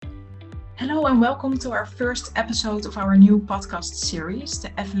Hello and welcome to our first episode of our new podcast series,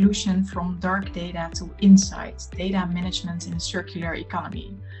 The Evolution from Dark Data to Insight, Data Management in a Circular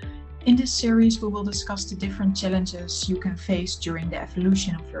Economy. In this series, we will discuss the different challenges you can face during the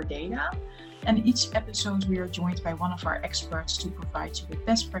evolution of your data. And each episode, we are joined by one of our experts to provide you with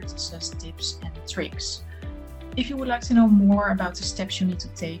best practices, tips, and tricks. If you would like to know more about the steps you need to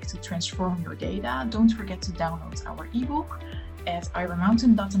take to transform your data, don't forget to download our ebook at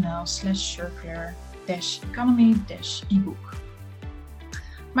ironmountain.nl/circular-economy-ebook.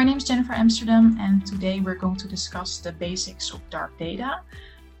 My name is Jennifer Amsterdam, and today we're going to discuss the basics of dark data,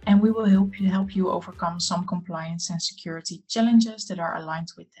 and we will help you overcome some compliance and security challenges that are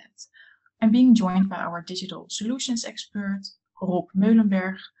aligned with that. I'm being joined by our digital solutions expert, Rob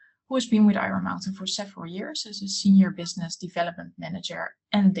Meulenberg, who has been with Iron Mountain for several years as a senior business development manager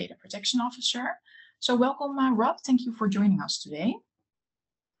and data protection officer. So welcome, Rob. Thank you for joining us today.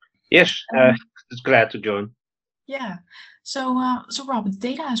 Yes, it's glad to join. Yeah. So Rob,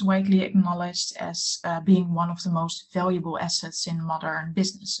 data is widely acknowledged as being one of the most valuable assets in modern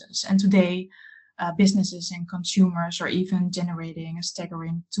businesses. And today, businesses and consumers are even generating a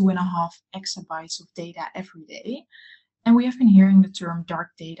staggering 2.5 exabytes of data every day. And we have been hearing the term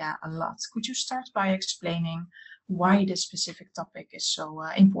dark data a lot. Could you start by explaining why this specific topic is so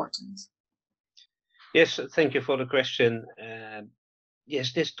important? Yes, thank you for the question.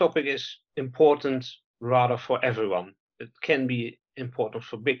 Yes, this topic is important rather for everyone. It can be important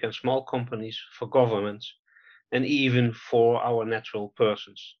for big and small companies, for governments, and even for our natural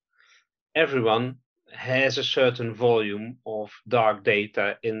persons. Everyone has a certain volume of dark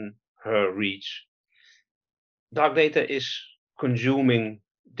data in her reach. Dark data is consuming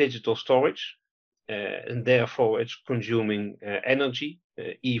digital storage, and therefore it's consuming energy,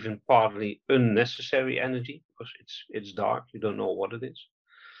 even partly unnecessary energy, because it's dark. You don't know what it is.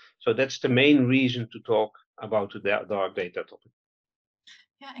 So that's the main reason to talk about the dark data topic.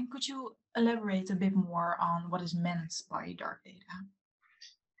 Yeah, and could you elaborate a bit more on what is meant by dark data?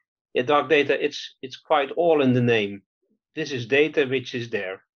 Yeah, dark data, it's quite all in the name. This is data which is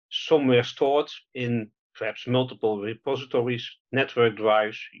there, somewhere stored in perhaps multiple repositories, network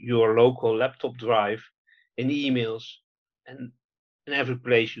drives, your local laptop drive, in emails, and in every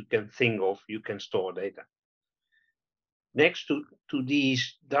place you can think of, you can store data. Next to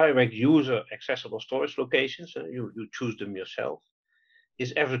these direct user accessible storage locations, you choose them yourself,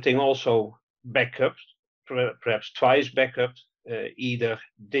 is everything also backup, perhaps twice backup, either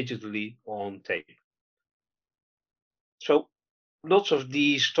digitally or on tape. So lots of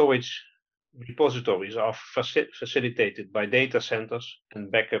these storage repositories are facilitated by data centers and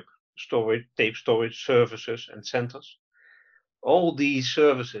backup storage, tape storage services and centers. All these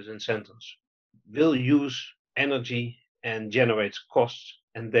services and centers will use energy and generate costs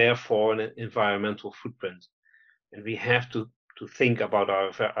and therefore an environmental footprint. And we have to think about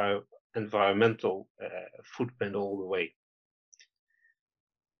our environmental footprint all the way.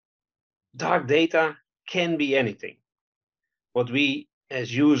 Dark data can be anything. What we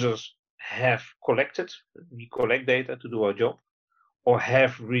as users have collected, we collect data to do our job, or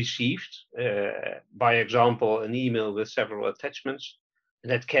have received, by example, an email with several attachments.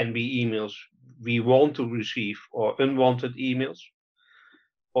 That can be emails we want to receive or unwanted emails,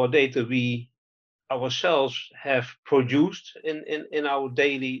 or data we ourselves have produced in our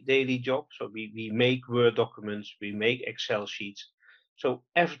daily job. So we make Word documents, we make Excel sheets. So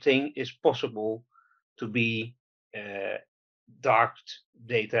everything is possible to be dark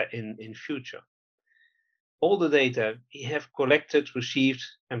data in future. All the data we have collected, received,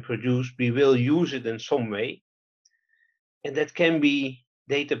 and produced, we will use it in some way. And that can be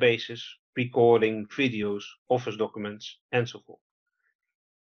databases, recording, videos, office documents, and so forth.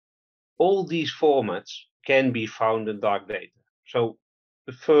 All these formats can be found in dark data. So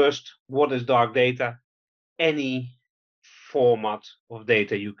the first, what is dark data? Any format of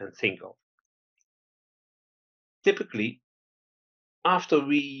data you can think of. Typically, after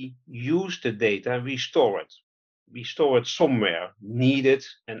we use the data, we store it. We store it somewhere needed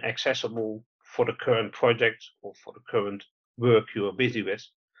and accessible for the current project or for the current work you are busy with.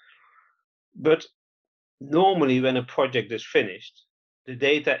 But normally when a project is finished, the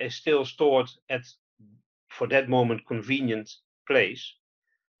data is still stored at, for that moment, convenient place.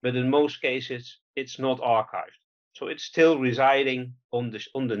 But in most cases, it's not archived. So it's still residing on the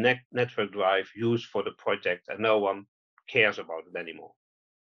network drive used for the project, and no one cares about it anymore.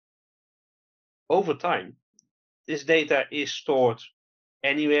 Over time, this data is stored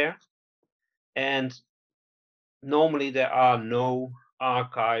anywhere, and normally there are no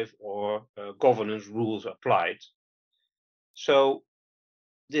archive or governance rules applied. So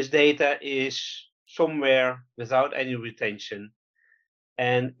this data is somewhere without any retention,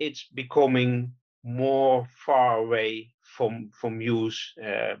 and it's becoming more far away from use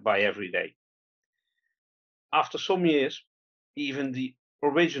by every day. After some years, even the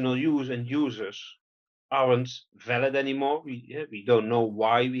original use and users aren't valid anymore. We don't know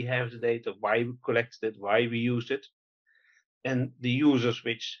why we have the data, why we collected it, why we used it. And the users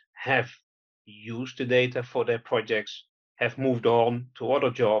which have used the data for their projects have moved on to other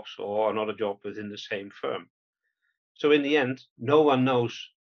jobs or another job within the same firm. So in the end, no one knows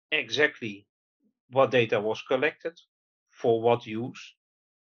exactly what data was collected, for what use,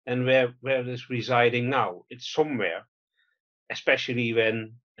 and where it is residing now. It's somewhere, especially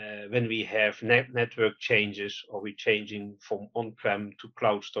when we have network changes or we're changing from on-prem to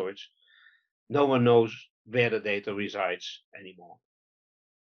cloud storage. No one knows where the data resides anymore.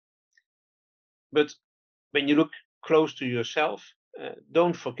 But when you look close to yourself,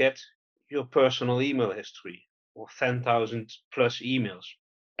 don't forget your personal email history or 10,000 plus emails.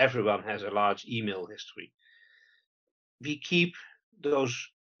 Everyone has a large email history. We keep those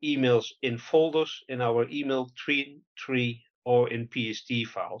emails in folders in our email tree or in PST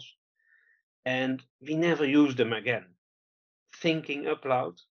files, and we never use them again. Thinking up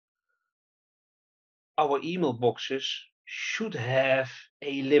loud, our email boxes should have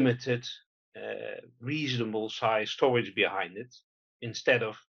a limited, reasonable size storage behind it instead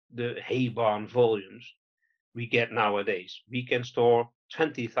of the haybarn volumes we get nowadays. We can store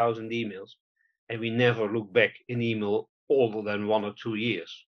 20,000 emails and we never look back in email older than 1 or 2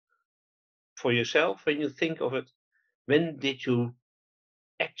 years. For yourself, when you think of it, when did you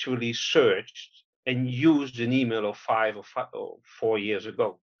actually search and used an email of 4 years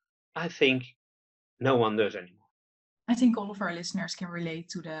ago? I think no one does anymore. I think all of our listeners can relate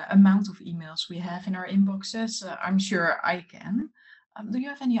to the amount of emails we have in our inboxes. I'm sure I can. Do you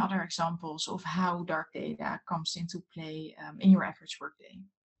have any other examples of how dark data comes into play in your average workday?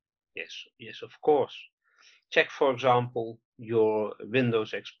 Yes, of course. Check, for example, your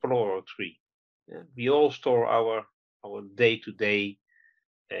Windows Explorer tree. We all store our day-to-day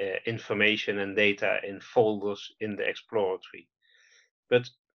information and data in folders in the Explorer tree. But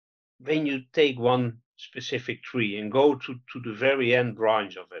when you take one specific tree and go to the very end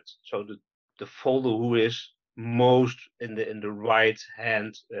branch of it, so the folder who is most in the right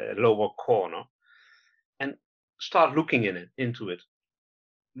hand lower corner, and start looking into it,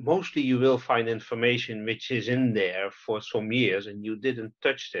 mostly you will find information which is in there for some years and you didn't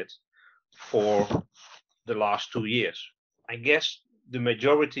touch it for the last 2 years. I guess the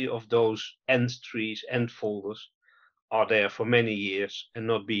majority of those end trees, end folders are there for many years and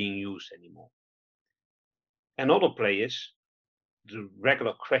not being used anymore. Another play is the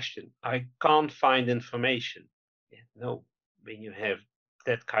regular question, I can't find information. Yeah, no, when you have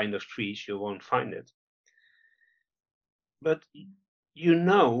that kind of trees, you won't find it. But you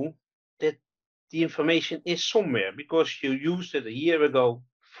know that the information is somewhere because you used it a year ago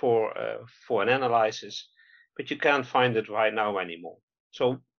for an analysis, but you can't find it right now anymore.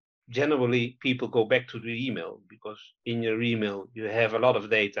 So generally, people go back to the email because in your email you have a lot of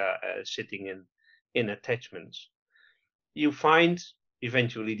data sitting in attachments. You find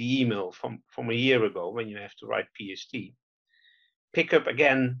eventually the email from a year ago when you have to write PST. Pick up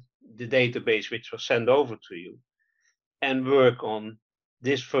again the database which was sent over to you and work on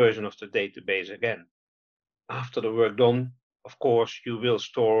this version of the database again. After the work done, of course, you will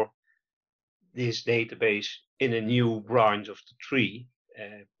store this database in a new branch of the tree,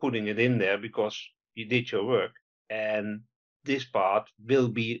 putting it in there because you did your work. And this part will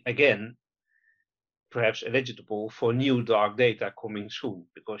be again perhaps eligible for new dark data coming soon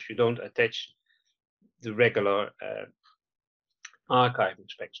because you don't attach the regular archiving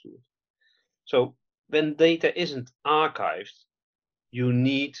specs to it. So when data isn't archived, you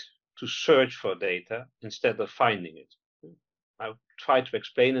need to search for data instead of finding it. I'll try to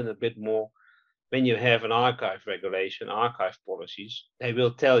explain it a bit more. When you have an archive regulation, archive policies, they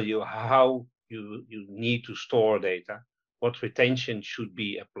will tell you how you need to store data, what retention should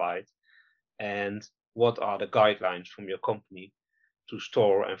be applied, and what are the guidelines from your company to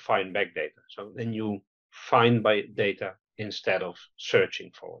store and find back data. So then you find by data instead of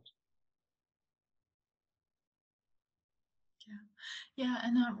searching for it. Yeah,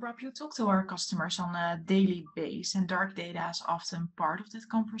 and Rob, you talk to our customers on a daily basis, and dark data is often part of that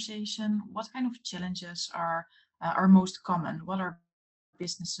conversation. What kind of challenges are most common? What are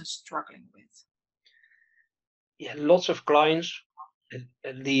businesses struggling with? Yeah, lots of clients,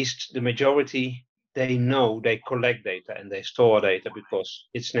 at least the majority, they know they collect data and they store data because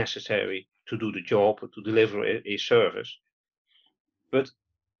it's necessary to do the job or to deliver a service. But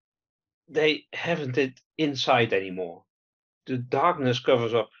they haven't it inside anymore. The darkness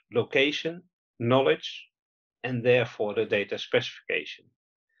covers up location, knowledge, and therefore the data specification.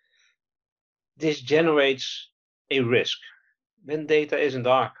 This generates a risk. When data isn't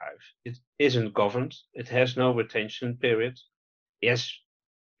archived, it isn't governed, it has no retention period. Yes,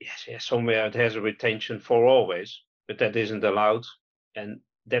 somewhere it has a retention for always, but that isn't allowed. And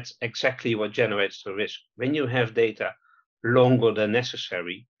that's exactly what generates the risk. When you have data longer than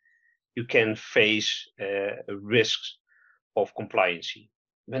necessary, you can face risks of compliancy.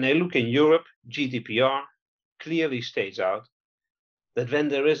 When I look in Europe, GDPR clearly states out that when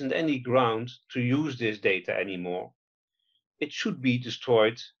there isn't any ground to use this data anymore, it should be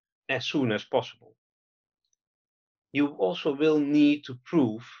destroyed as soon as possible. You also will need to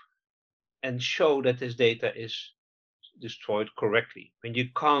prove and show that this data is destroyed correctly. When you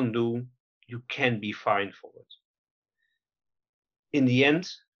can't do, you can be fined for it. In the end,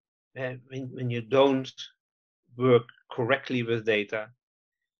 when you don't work correctly with data,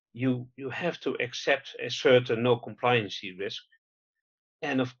 you have to accept a certain no compliancy risk.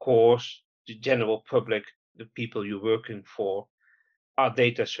 And of course, the general public, the people you're working for, are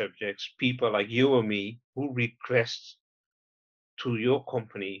data subjects, people like you or me who request to your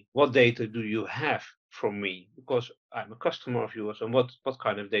company, what data do you have from me? Because I'm a customer of yours, and what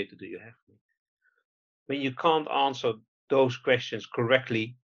kind of data do you have from me? When you can't answer those questions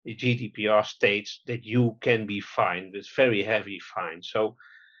correctly, the GDPR states that you can be fined with very heavy fines. So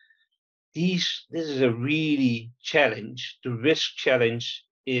this is a really challenge. The risk challenge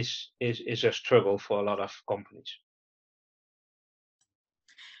is a struggle for a lot of companies.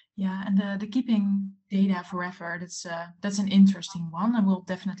 Yeah, and the keeping data forever, that's an interesting one, and we'll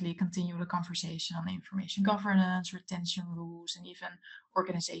definitely continue the conversation on information governance, retention rules, and even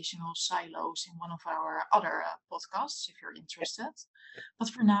organizational silos in one of our other podcasts, if you're interested. But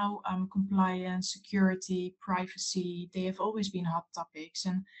for now, compliance, security, privacy, they have always been hot topics,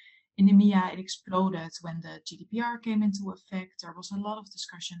 and in EMEA, it exploded when the GDPR came into effect. There was a lot of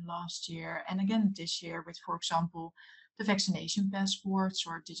discussion last year and again this year with, for example, the vaccination passports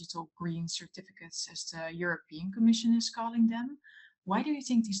or digital green certificates, as the European Commission is calling them. Why do you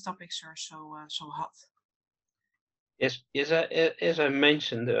think these topics are so hot? Yes, as I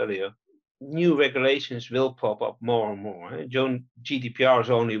mentioned earlier, new regulations will pop up more and more. GDPR is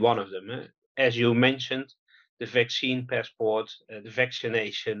only one of them. As you mentioned, the vaccine passport, the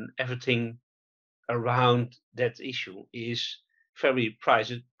vaccination, everything around that issue is very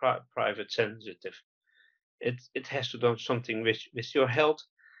private sensitive. It has to do something with your health,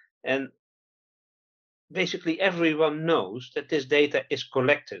 and basically everyone knows that this data is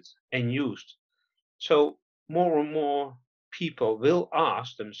collected and used. So more and more people will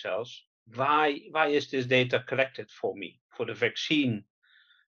ask themselves, why is this data collected for me? For the vaccine,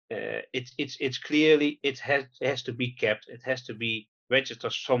 it's clearly it has to be kept. It has to be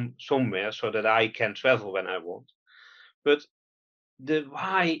registered somewhere so that I can travel when I want. But the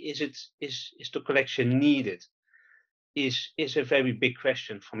why is the collection needed is a very big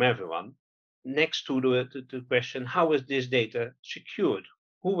question from everyone. Next to the question, how is this data secured?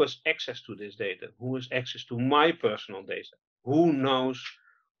 Who has access to this data? Who has access to my personal data? Who knows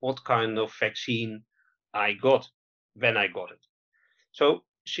what kind of vaccine I got when I got it? So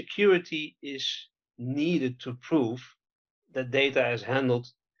security is needed to prove that data is handled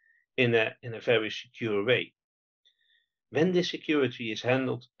in a very secure way. When this security is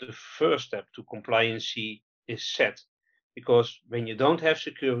handled, the first step to compliancy is set, because when you don't have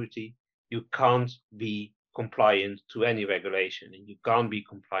security, you can't be compliant to any regulation, and you can't be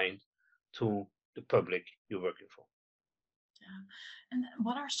compliant to the public you're working for. Yeah. And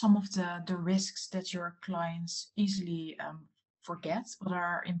what are some of the risks that your clients easily forget, but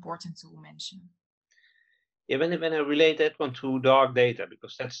are important to mention? Yeah, when I relate that one to dark data,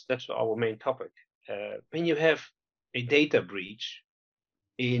 because that's our main topic. When you have a data breach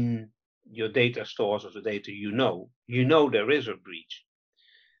in your data stores of the data you know there is a breach.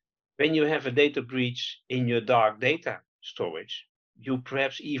 When you have a data breach in your dark data storage, you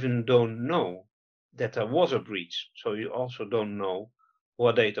perhaps even don't know that there was a breach. So you also don't know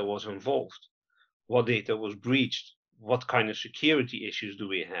what data was involved, what data was breached, what kind of security issues do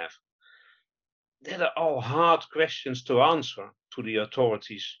we have. That are all hard questions to answer to the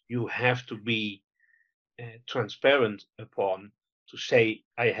authorities. You have to be transparent upon to say,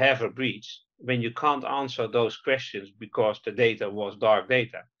 I have a breach. When you can't answer those questions because the data was dark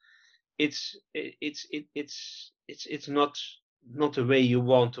data, it's not the way you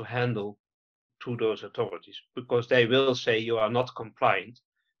want to handle to those authorities, because they will say you are not compliant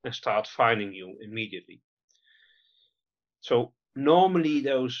and start fining you immediately. So normally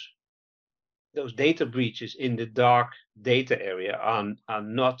those those data breaches in the dark data area are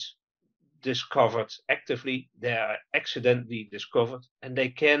not discovered actively, they are accidentally discovered, and they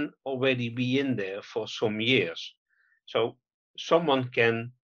can already be in there for some years. So someone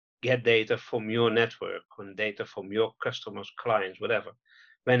can get data from your network, and data from your customers, clients, whatever,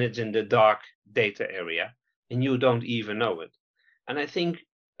 when it's in the dark data area and you don't even know it. And I think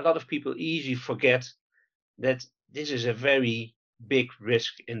a lot of people easily forget that this is a very big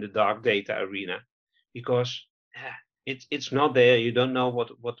risk in the dark data arena, because it's not there. You don't know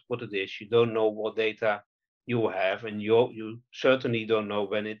what it is. You don't know what data you have, and you certainly don't know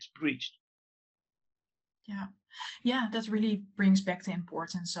when it's breached. Yeah, that really brings back the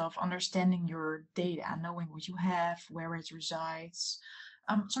importance of understanding your data, knowing what you have, where it resides.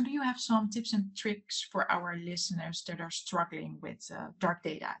 So do you have some tips and tricks for our listeners that are struggling with dark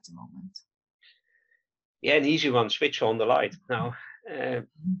data at the moment? Yeah, an easy one: switch on the light. Now,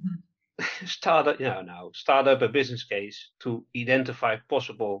 start up a business case to identify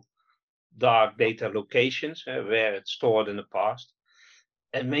possible dark data locations where it's stored in the past.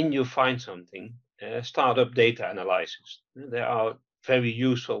 And when you find something, start up data analysis. There are very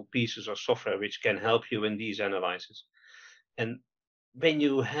useful pieces of software which can help you in these analyses. And when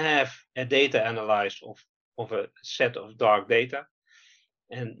you have a data analyzed of a set of dark data,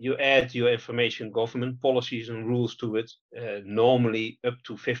 and you add your information government policies and rules to it, normally up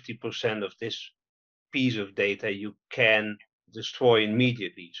to 50% of this piece of data you can destroy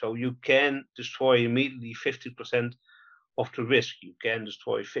immediately. So you can destroy immediately 50% of the risk. You can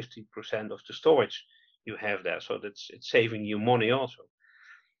destroy 50% of the storage you have there. So it's saving you money also.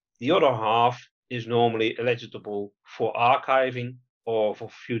 The other half is normally eligible for archiving or for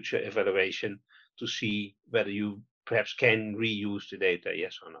future evaluation to see whether you perhaps can reuse the data,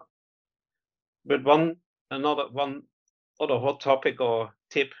 yes or no. But one other hot topic or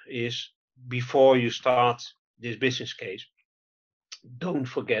tip is, before you start this business case, don't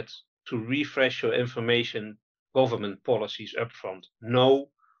forget to refresh your information government policies upfront. Know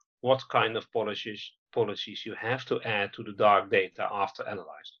what kind of policies you have to add to the dark data after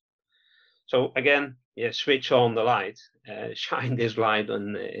analyzed. So again, switch on the light, shine this light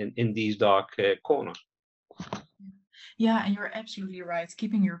in these dark corners. Yeah, and you're absolutely right.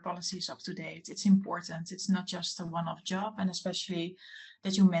 Keeping your policies up to date, it's important. It's not just a one-off job, and especially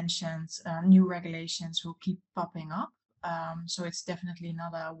that you mentioned new regulations will keep popping up. So it's definitely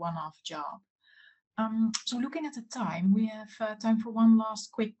not a one-off job. So looking at the time, we have time for one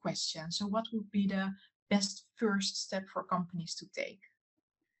last quick question. So what would be the best first step for companies to take?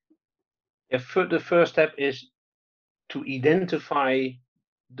 The first step is to identify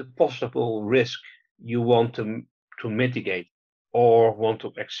the possible risk you want to mitigate, or want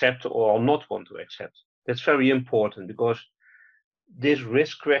to accept or not want to accept. That's very important, because this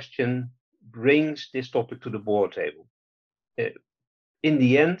risk question brings this topic to the board table. In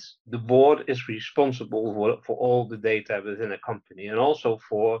the end, the board is responsible for all the data within a company, and also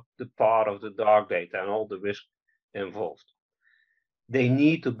for the part of the dark data and all the risk involved. They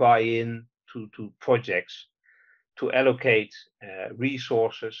need to buy in to projects, to allocate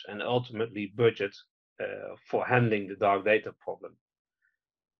resources and ultimately budget for handling the dark data problem.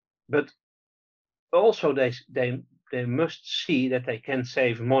 But also they must see that they can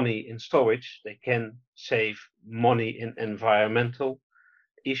save money in storage, they can save money in environmental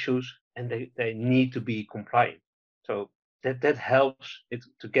issues, and they need to be compliant. So that helps it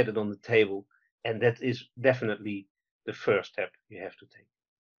to get it on the table, and that is definitely the first step you have to take.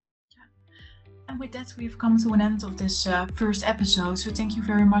 And with that, we've come to an end of this first episode. So thank you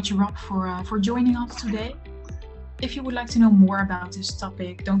very much, Rob, for joining us today. If you would like to know more about this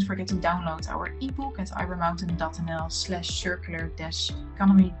topic, don't forget to download our ebook at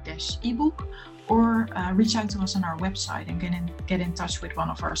ironmountain.nl/circular-economy-ebook, or reach out to us on our website and get in touch with one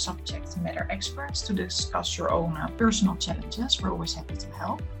of our subject matter experts to discuss your own personal challenges. We're always happy to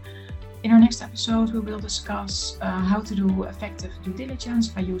help. In our next episode, we will discuss how to do effective due diligence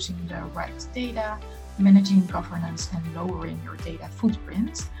by using the right data, managing governance, and lowering your data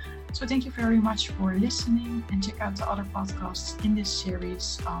footprint. So thank you very much for listening, and check out the other podcasts in this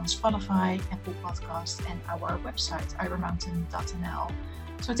series on Spotify, Apple Podcasts, and our website, ironmountain.nl.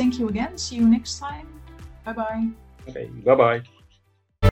 So thank you again. See you next time. Bye-bye. Okay, bye-bye.